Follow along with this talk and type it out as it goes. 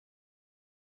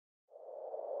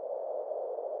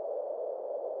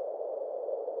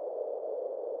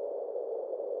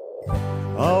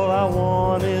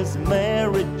want is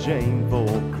Mary Jane for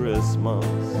Christmas.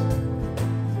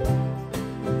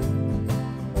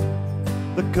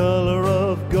 The color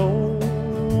of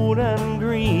gold and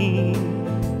green,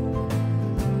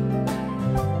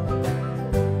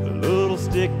 the little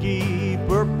sticky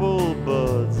purple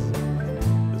buds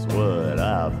is what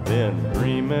I've been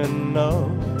dreaming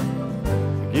of.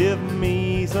 Give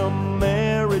me some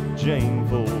Mary Jane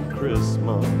for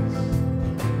Christmas.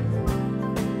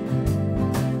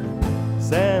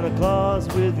 Santa Claus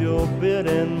with your beard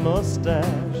and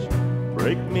mustache,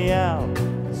 break me out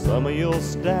some of your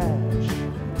stash.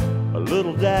 A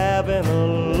little dab and a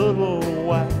little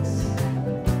wax,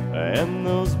 and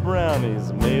those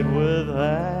brownies made with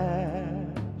hash.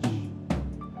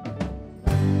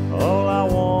 All I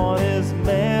want is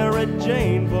Mary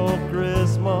Jane for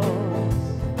Christmas.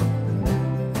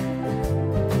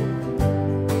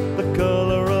 The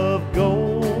color of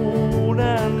gold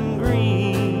and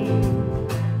green,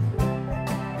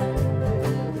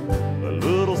 a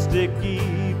little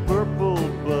sticky purple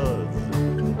buds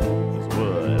is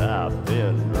what I've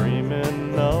been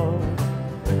dreaming of.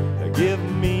 Give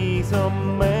me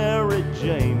some Mary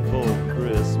Jane for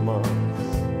Christmas.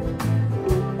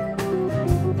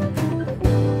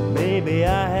 Maybe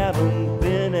I haven't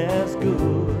been as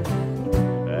good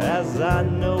as I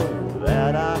know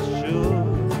that I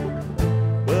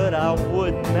should, but I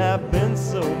wouldn't have been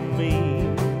so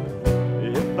mean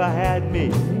if I had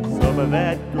me some of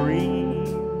that green.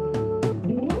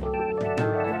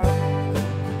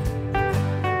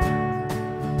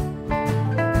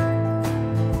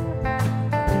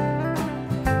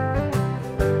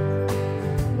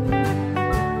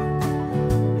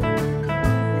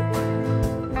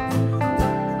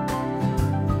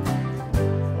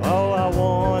 All I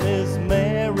want is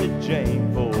Mary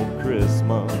Jane for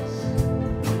Christmas.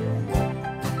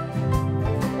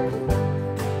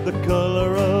 The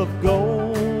color of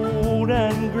gold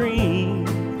and green,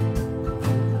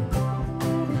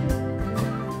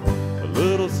 a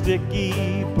little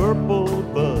sticky purple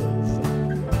buds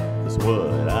is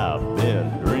what I've been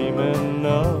dreaming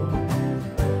of.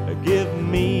 Give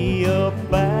me a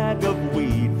bag of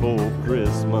weed for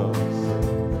Christmas.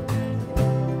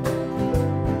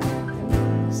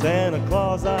 Santa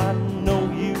Claus, I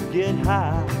know you get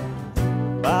high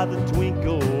by the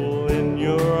twinkle in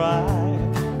your eye.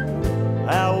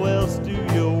 How else do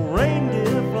your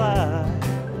reindeer fly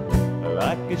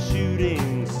like a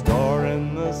shooting star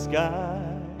in the sky?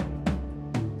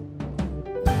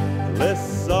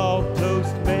 Let's all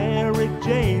toast Mary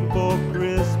Jane for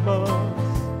Christmas,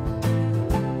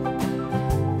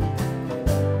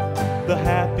 the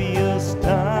happiest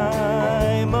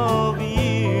time of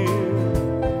year.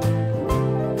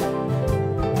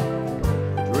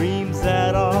 Dreams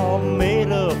that are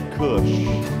made of kush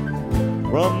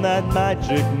from that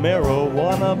magic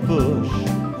marijuana bush,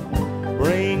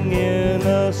 bringing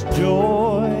us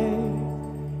joy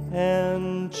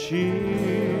and cheer.